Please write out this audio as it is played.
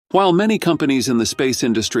While many companies in the space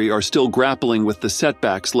industry are still grappling with the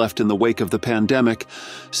setbacks left in the wake of the pandemic,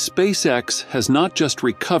 SpaceX has not just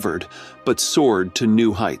recovered, but soared to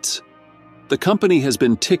new heights. The company has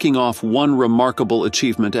been ticking off one remarkable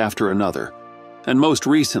achievement after another, and most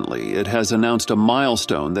recently, it has announced a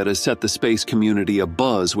milestone that has set the space community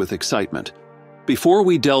abuzz with excitement. Before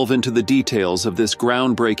we delve into the details of this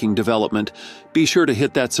groundbreaking development, be sure to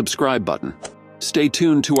hit that subscribe button. Stay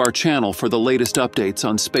tuned to our channel for the latest updates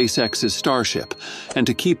on SpaceX's Starship and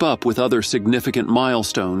to keep up with other significant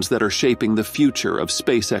milestones that are shaping the future of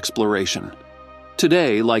space exploration.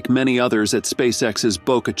 Today, like many others at SpaceX's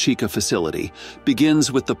Boca Chica facility,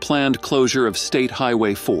 begins with the planned closure of State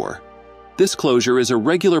Highway 4. This closure is a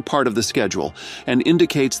regular part of the schedule and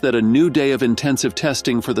indicates that a new day of intensive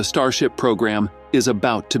testing for the Starship program is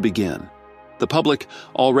about to begin. The public,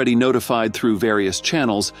 already notified through various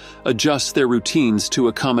channels, adjusts their routines to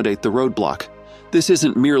accommodate the roadblock. This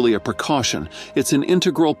isn't merely a precaution, it's an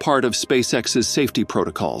integral part of SpaceX's safety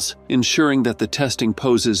protocols, ensuring that the testing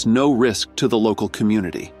poses no risk to the local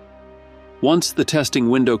community. Once the testing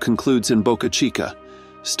window concludes in Boca Chica,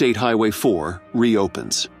 State Highway 4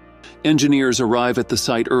 reopens. Engineers arrive at the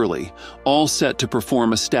site early, all set to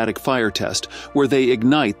perform a static fire test where they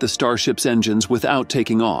ignite the Starship's engines without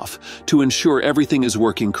taking off to ensure everything is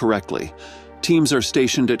working correctly. Teams are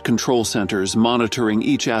stationed at control centers monitoring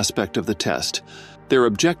each aspect of the test. Their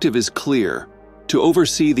objective is clear: to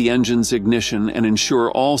oversee the engine's ignition and ensure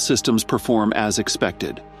all systems perform as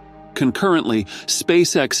expected. Concurrently,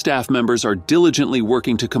 SpaceX staff members are diligently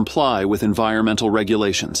working to comply with environmental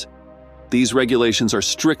regulations. These regulations are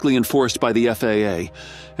strictly enforced by the FAA,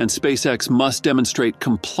 and SpaceX must demonstrate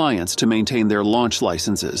compliance to maintain their launch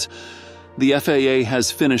licenses. The FAA has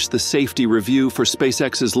finished the safety review for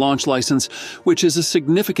SpaceX's launch license, which is a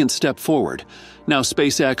significant step forward. Now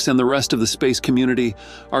SpaceX and the rest of the space community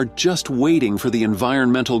are just waiting for the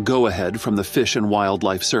environmental go-ahead from the Fish and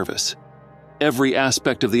Wildlife Service. Every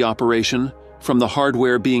aspect of the operation, from the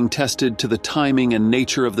hardware being tested to the timing and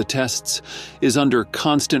nature of the tests, is under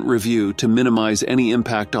constant review to minimize any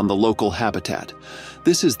impact on the local habitat.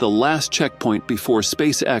 This is the last checkpoint before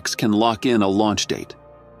SpaceX can lock in a launch date.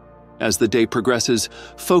 As the day progresses,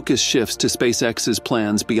 focus shifts to SpaceX's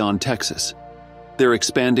plans beyond Texas. They're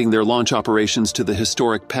expanding their launch operations to the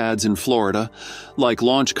historic pads in Florida, like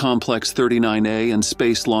Launch Complex 39A and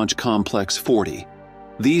Space Launch Complex 40.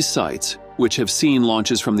 These sites, which have seen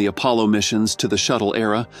launches from the Apollo missions to the shuttle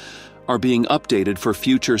era, are being updated for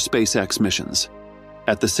future SpaceX missions.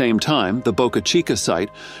 At the same time, the Boca Chica site,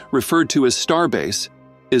 referred to as Starbase,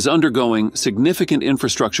 is undergoing significant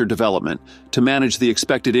infrastructure development to manage the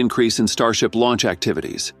expected increase in Starship launch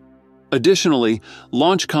activities. Additionally,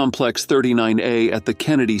 Launch Complex 39A at the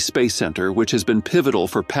Kennedy Space Center, which has been pivotal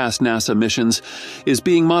for past NASA missions, is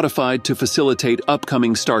being modified to facilitate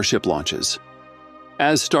upcoming Starship launches.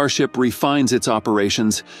 As Starship refines its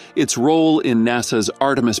operations, its role in NASA's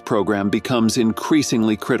Artemis program becomes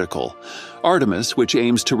increasingly critical. Artemis, which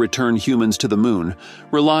aims to return humans to the moon,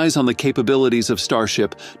 relies on the capabilities of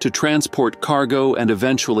Starship to transport cargo and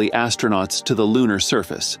eventually astronauts to the lunar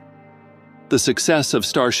surface. The success of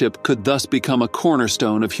Starship could thus become a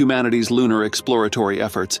cornerstone of humanity's lunar exploratory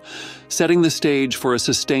efforts, setting the stage for a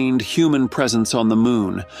sustained human presence on the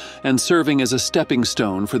moon and serving as a stepping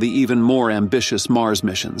stone for the even more ambitious Mars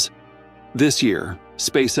missions. This year,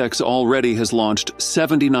 SpaceX already has launched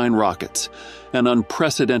 79 rockets, an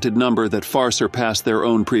unprecedented number that far surpassed their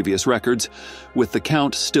own previous records, with the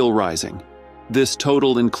count still rising. This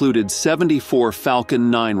total included 74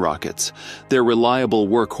 Falcon 9 rockets, their reliable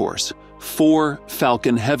workhorse, 4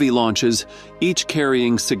 Falcon Heavy launches, each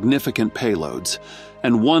carrying significant payloads,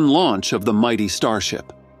 and 1 launch of the mighty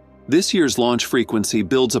Starship. This year's launch frequency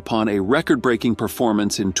builds upon a record-breaking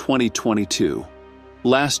performance in 2022.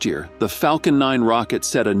 Last year, the Falcon 9 rocket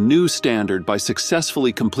set a new standard by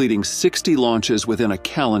successfully completing 60 launches within a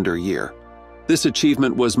calendar year. This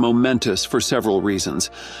achievement was momentous for several reasons,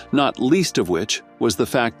 not least of which was the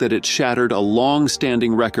fact that it shattered a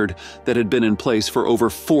long-standing record that had been in place for over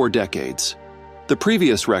 4 decades. The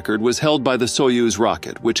previous record was held by the Soyuz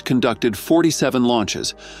rocket, which conducted 47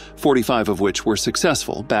 launches, 45 of which were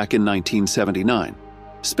successful back in 1979.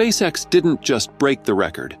 SpaceX didn't just break the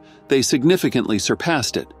record, they significantly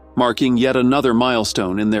surpassed it, marking yet another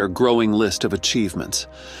milestone in their growing list of achievements.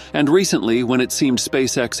 And recently, when it seemed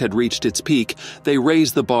SpaceX had reached its peak, they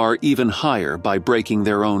raised the bar even higher by breaking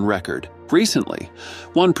their own record. Recently,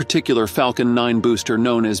 one particular Falcon 9 booster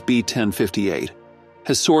known as B-1058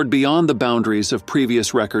 has soared beyond the boundaries of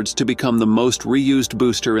previous records to become the most reused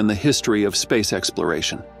booster in the history of space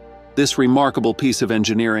exploration. This remarkable piece of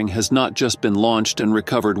engineering has not just been launched and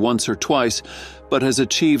recovered once or twice, but has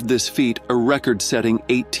achieved this feat a record-setting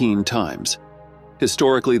 18 times.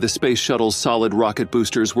 Historically, the Space Shuttle's solid rocket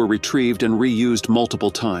boosters were retrieved and reused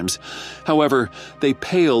multiple times. However, they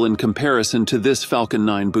pale in comparison to this Falcon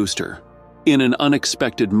 9 booster. In an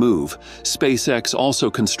unexpected move, SpaceX also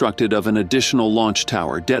constructed an additional launch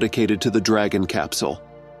tower dedicated to the Dragon capsule.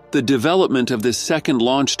 The development of this second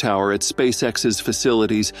launch tower at SpaceX's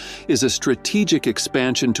facilities is a strategic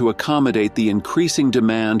expansion to accommodate the increasing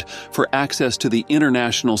demand for access to the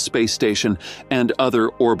International Space Station and other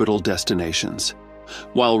orbital destinations.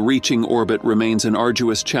 While reaching orbit remains an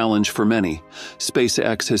arduous challenge for many,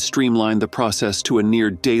 SpaceX has streamlined the process to a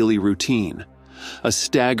near-daily routine, a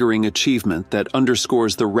staggering achievement that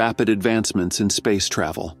underscores the rapid advancements in space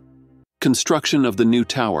travel. Construction of the new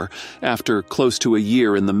tower, after close to a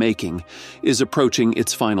year in the making, is approaching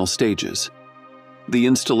its final stages. The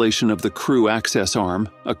installation of the crew access arm,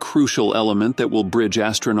 a crucial element that will bridge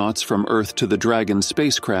astronauts from Earth to the Dragon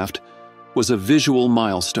spacecraft, was a visual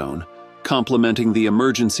milestone, complementing the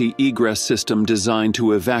emergency egress system designed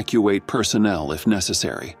to evacuate personnel if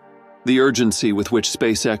necessary. The urgency with which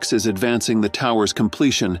SpaceX is advancing the tower's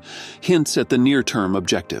completion hints at the near-term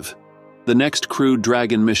objective. The next crewed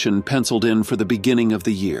Dragon mission penciled in for the beginning of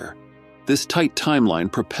the year. This tight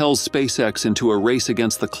timeline propels SpaceX into a race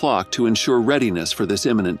against the clock to ensure readiness for this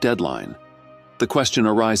imminent deadline. The question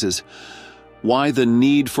arises, why the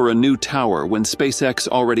need for a new tower when SpaceX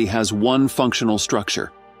already has one functional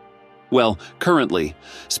structure? Well, currently,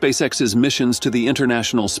 SpaceX's missions to the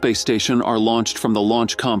International Space Station are launched from the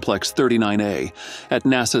Launch Complex 39A at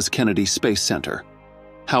NASA's Kennedy Space Center.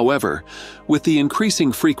 However, with the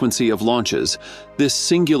increasing frequency of launches, this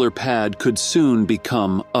singular pad could soon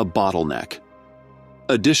become a bottleneck.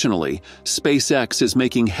 Additionally, SpaceX is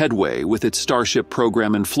making headway with its Starship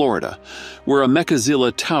program in Florida, where a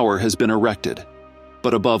Mechazilla tower has been erected.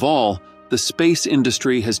 But above all, the space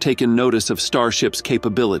industry has taken notice of Starship's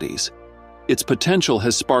capabilities. Its potential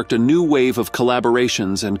has sparked a new wave of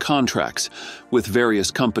collaborations and contracts, with various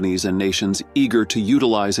companies and nations eager to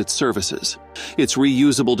utilize its services. Its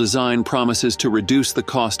reusable design promises to reduce the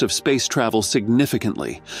cost of space travel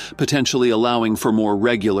significantly, potentially allowing for more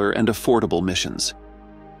regular and affordable missions.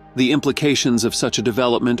 The implications of such a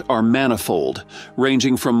development are manifold,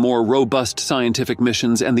 ranging from more robust scientific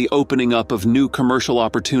missions and the opening up of new commercial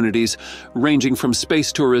opportunities, ranging from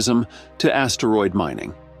space tourism to asteroid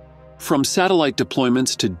mining. From satellite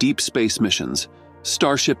deployments to deep space missions,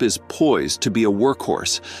 Starship is poised to be a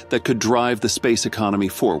workhorse that could drive the space economy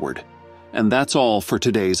forward. And that's all for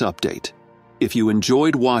today's update. If you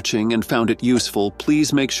enjoyed watching and found it useful,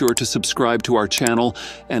 please make sure to subscribe to our channel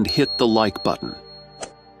and hit the like button.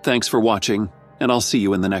 Thanks for watching, and I'll see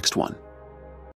you in the next one.